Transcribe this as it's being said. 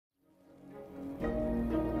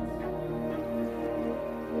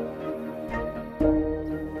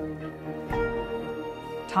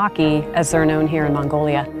Takhi, as they're known here in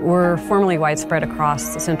Mongolia, were formerly widespread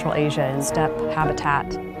across Central Asia in steppe habitat.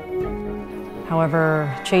 However,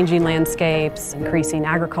 changing landscapes, increasing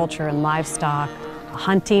agriculture and livestock,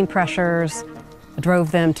 hunting pressures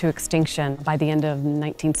drove them to extinction by the end of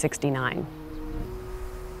 1969.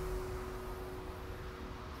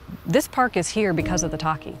 This park is here because of the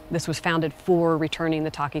takhi. This was founded for returning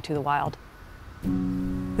the takhi to the wild.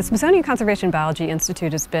 The Smithsonian Conservation Biology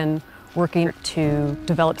Institute has been working to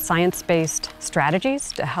develop science-based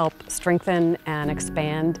strategies to help strengthen and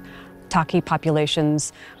expand takhi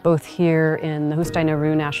populations, both here in the Hustai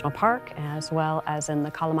National Park as well as in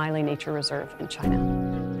the Kalamaili Nature Reserve in China.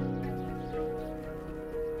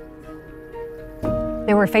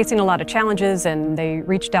 They were facing a lot of challenges, and they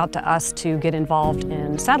reached out to us to get involved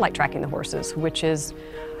in satellite tracking the horses, which is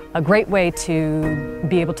a great way to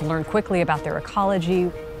be able to learn quickly about their ecology,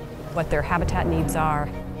 what their habitat needs are,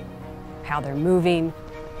 how they're moving.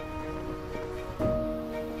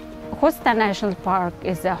 Hustai National Park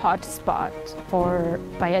is a hotspot for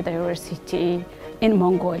biodiversity in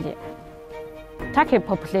Mongolia. Takhi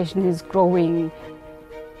population is growing.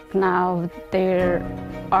 Now there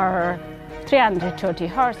are 330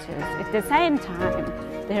 horses. At the same time,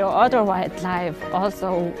 their other wildlife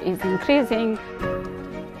also is increasing.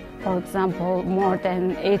 For example, more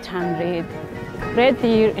than 800 red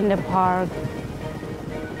deer in the park,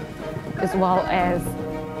 as well as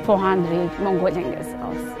 400 Mongolian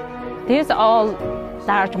gazelles. These are all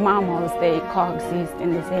large mammals, they coexist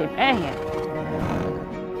in the same area.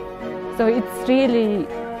 So it's really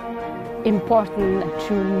important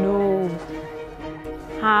to know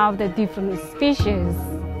how the different species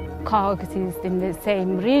coexist in the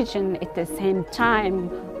same region at the same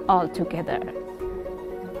time all together.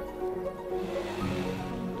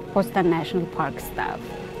 Hustai National Park staff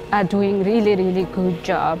are doing really good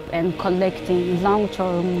job in collecting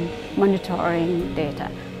long-term monitoring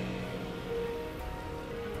data.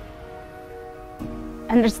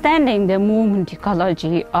 Understanding the movement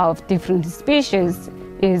ecology of different species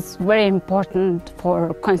is very important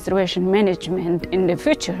for conservation management in the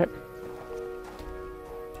future.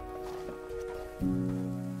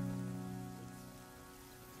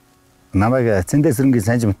 Намайг Цэндэ сэрэнгийн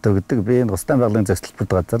Санжи Мөтөө гэдэг би энэ Хустай байгалийн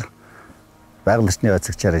зохицолтод газар байгаль орчны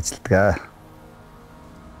байцаагчаар ажилладаг.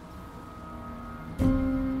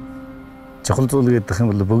 Чухал зүйл гэдэг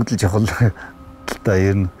юм бол бүгд л чухал та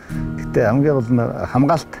ер нь. Гэтэ хамгийн гол нь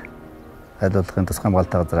хамгаалалт хайлуулахын тус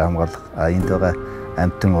хамгаалалтаа газар хамгаалах энд байгаа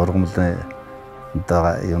амтэн ургамлын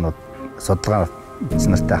одоо юунууд судалгаа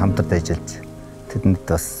нартай хамтарч ажиллаж тэдэнд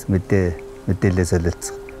бас мэдээлэл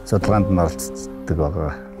солилцох судалгаанд нь оролцдог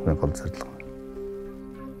байгаа. Гол зорилго.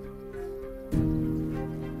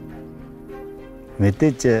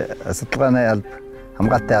 Мэдээж судалгааны алба,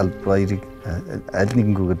 хамгаалалтын алба хоёрыг аль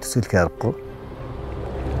нэгэнгүйгээр төсөөлөх аргагүй.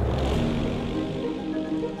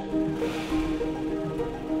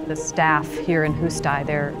 The staff here in Hustai,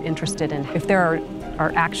 they're interested in if there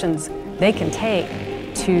are actions they can take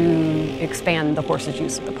to expand the horses'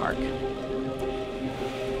 use of the park.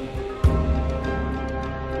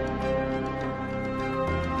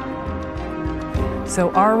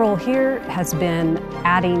 So our role here has been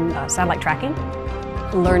adding satellite tracking,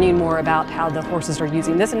 learning more about how the horses are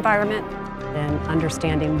using this environment, and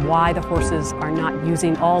understanding why the horses are not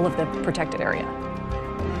using all of the protected area.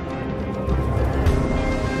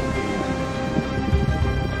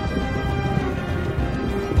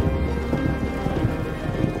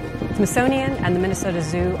 Smithsonian and the Minnesota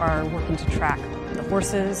Zoo are working to track the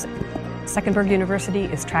horses. Secklenburg University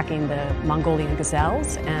is tracking the Mongolian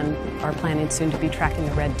gazelles and are planning soon to be tracking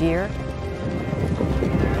the red deer.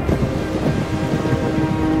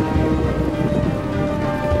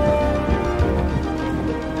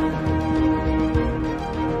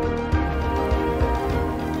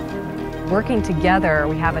 Working together,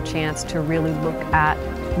 we have a chance to really look at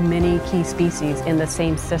many key species in the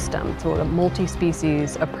same system, so a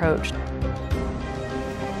multi-species approach.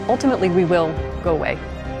 Ultimately, we will go away.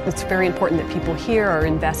 It's very important that people here are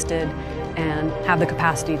invested and have the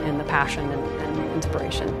capacity and the passion and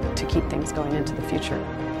inspiration to keep things going into the future.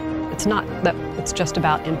 It's not that it's just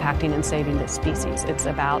about impacting and saving this species. It's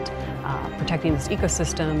about protecting this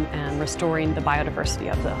ecosystem and restoring the biodiversity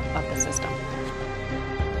of the system.